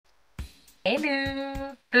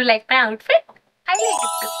Hello. Do you like my outfit? I like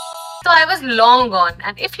it too. So I was long gone,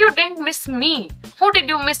 and if you didn't miss me, who did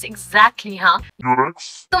you miss exactly, हाँ?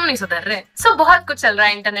 तुम नहीं सुधर रहे. So बहुत कुछ चल रहा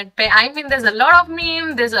है इंटरनेट पे. I mean, there's a lot of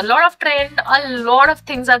meme, there's a lot of trend, a lot of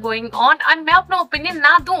things are going on, and मैं अपना opinion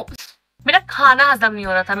ना दूँ. मेरा खाना हजम नहीं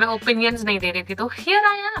हो रहा था, मैं opinions नहीं दे रही थी, तो here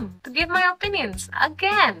I am to give my opinions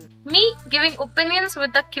again. Me giving opinions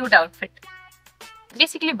with a cute outfit.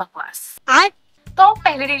 Basically बकवास. तो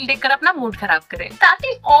पहले रील देखकर अपना मूड खराब करें.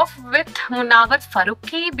 Starting off with Munawar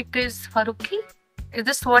Faruqui, because Faruqui, is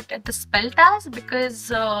this what it is spelled as?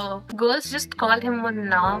 Because girls just call him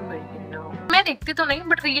Munawar, you know. मैं देखती तो नहीं,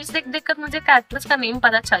 but reels देख कर मुझे कैरेक्टर्स का नेम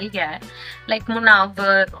पता चल गया है, like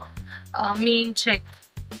Munawar, mean chick,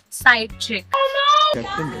 side chick.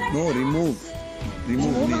 No, remove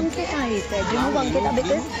Ankita remove Ankita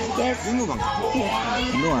because yes. Remove Ankita.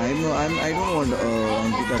 Yes. No, I don't want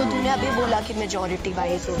Ankita. तो तूने अभी बोला कि majority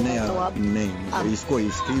wise हो. नहीं यार, नहीं. इसको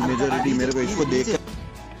इसकी majority मेरे को इसको देख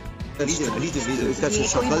इसका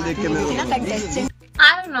शक्ल देख के मेरे को.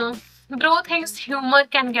 I don't know. Bro thinks humor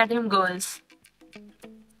can get him girls.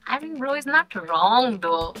 I mean, bro is not wrong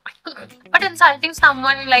though. But insulting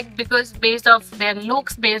someone like because based off their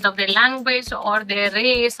looks, based off their language or their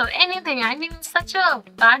race or anything, I mean, such a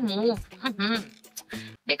bad move.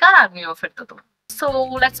 बेकार आदमी हो फिर तो तुम. So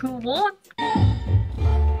let's move on.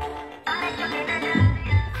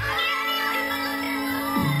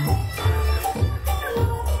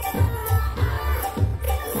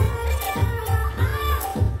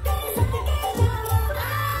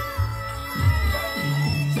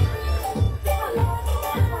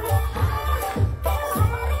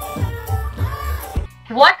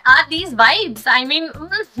 What are these vibes? I mean,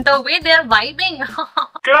 the way they're vibing.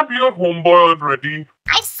 Can be your homeboy already?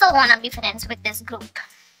 I so wanna be friends with this group.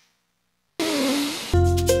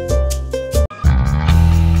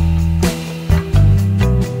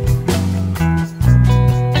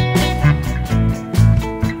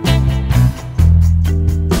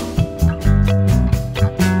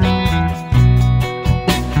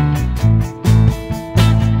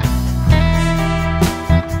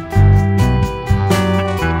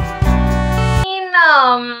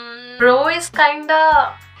 Bro is kinda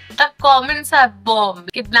the comments are bomb.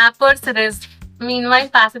 Kidnappers arrest. Meanwhile,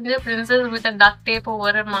 passenger princess with a duct tape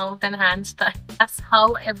over her mouth and hands tied. That's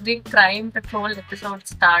how every crime patrol episode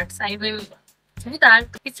starts. I mean, see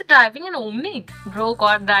that? It's driving an Omni. Bro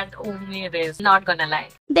got that Omni race. Not gonna lie.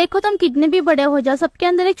 देखो तुम कितने भी बड़े हो जाओ, सबके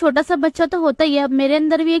अंदर एक छोटा सा बच्चा तो होता ही है. अब मेरे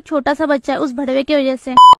अंदर भी एक छोटा सा बच्चा है उस भड़वे की वजह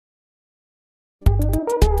से.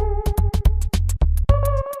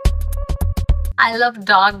 I love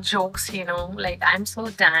dark jokes, you know, like I'm so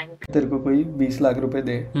dang. तेरे को कोई 20 लाख रुपए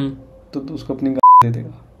दे तो तू उसको अपनी दे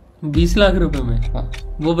देगा. 20 लाख रुपए में? हाँ.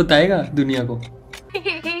 वो बताएगा दुनिया को.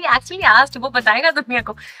 He actually asked, वो बताएगा दुनिया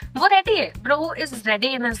को. वो रेडी है. Bro is ready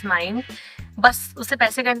in his mind. बस उसे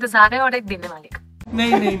पैसे का इंतजार है और एक देने वाले का.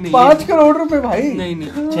 नहीं 5 करोड़ रुपए भाई. नहीं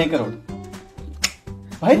 6 करोड़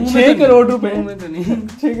भाई. 6 करोड़ रुपए में तो नहीं.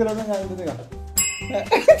 6 करोड़ में क्या दे देगा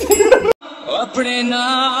अपने ना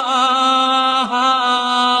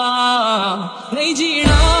नहीं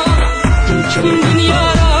जीना दुनिया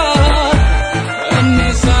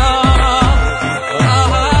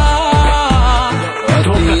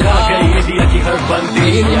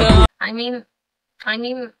I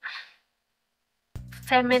mean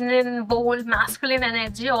feminine, bold, masculine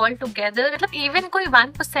energy all together. मतलब even कोई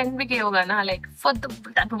 1% भी गया होगा ना, like for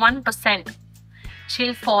that 1%,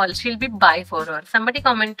 she'll fall, she'll be bi for her. Somebody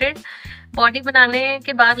commented, body बनाने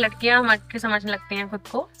के बाद लड़कियां मर्द के समझने लगती हैं खुद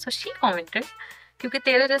को. So she commented, क्योंकि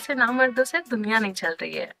तेरे जैसे ना मर्दों से दुनिया नहीं चल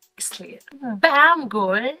रही है इसलिए. Bam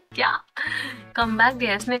girl, क्या comeback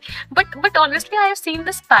दिया इसने. But honestly I have seen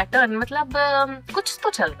this pattern. मतलब कुछ तो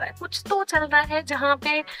चल रहा है जहाँ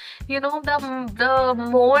पे you know the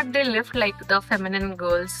more they lift, like the feminine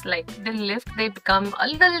girls, like they lift, they become a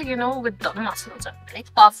little, you know, with the muscles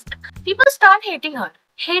like puffed. People start hating on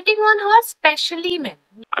her, especially men.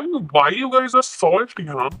 I mean, why you guys are salty,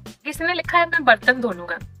 huh? किसी ने लिखा है मैं बर्तन धो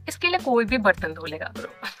लूंगा. इसके लिए कोई भी बर्तन धो लेगा bro.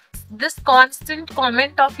 This constant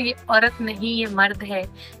comment of ये औरत नहीं ये मर्द है,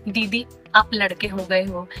 दीदी आप लड़के हो गए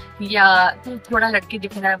हो, या तू थोड़ा लड़की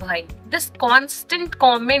दिख रहा है भाई. This constant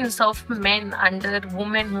comments of men under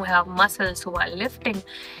women who have muscles, who are lifting,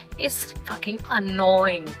 is fucking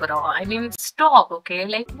annoying, bro. I mean, stop, okay?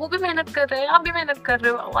 Like वो भी मेहनत कर रहे हैं, आप भी मेहनत कर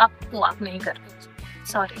रहे हो, आप नहीं कर रहे.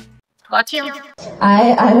 Sorry. Got you.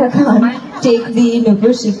 I, Ira Khan, take the Nupur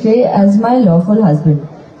Shikre as my lawful husband.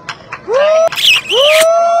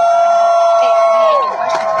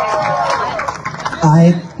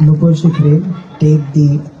 I, Nupur Shikre, take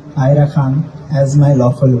the Ira Khan as my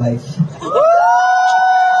lawful wife.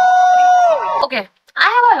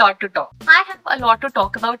 lot to talk. I have a lot to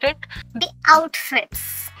talk about it. The outfits.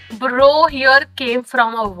 Bro here came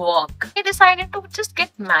from a walk. He decided to just get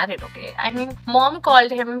married, okay? I mean, mom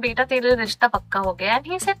called him, beta tere rishta pakka ho gaya, and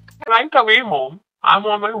he said, Right away, mom. I'm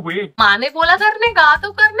on my way. माँ ने बोला करने का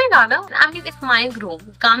तो करने का ना. I mean, if my groom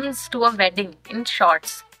comes to a wedding in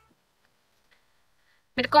shorts,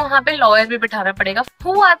 मेरे को वहाँ पे लॉयर भी बिठाना पड़ेगा.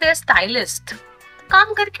 Who are their stylist?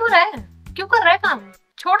 काम कर क्यों रहा है? क्यों कर रहा है काम?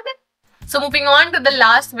 छोड़ दे. So moving on to the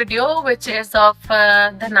last video, which is of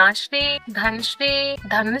Dhanashri, Dhanistri.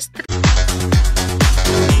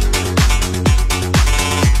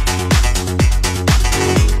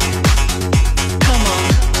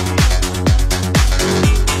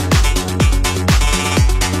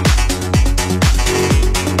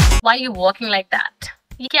 Why are you walking like that?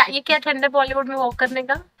 ये क्या trend है बॉलीवुड में walk करने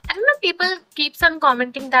का? I don't know, people keeps on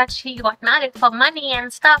commenting that she got married for money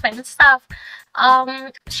and stuff.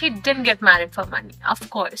 She didn't get married for money. Of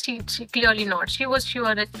course, she clearly not. She was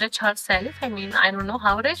rich herself. I mean, I don't know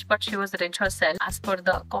how rich, but she was rich herself as per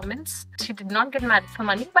the comments. She did not get married for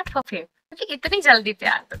money, but for fame. क्योंकि इतनी जल्दी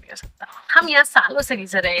प्यार तो नहीं हो सकता. हम यहाँ सालों से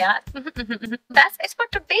रीजन है यार. That's it for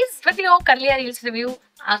today's video. कर लिया रील्स रिव्यू.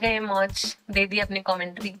 आ गए मौज. दे दी अपनी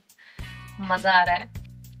कमेंट्री. मजा आ रहा है.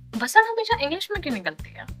 बस हमेशा इंग्लिश में क्यों निकलती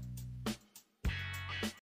है?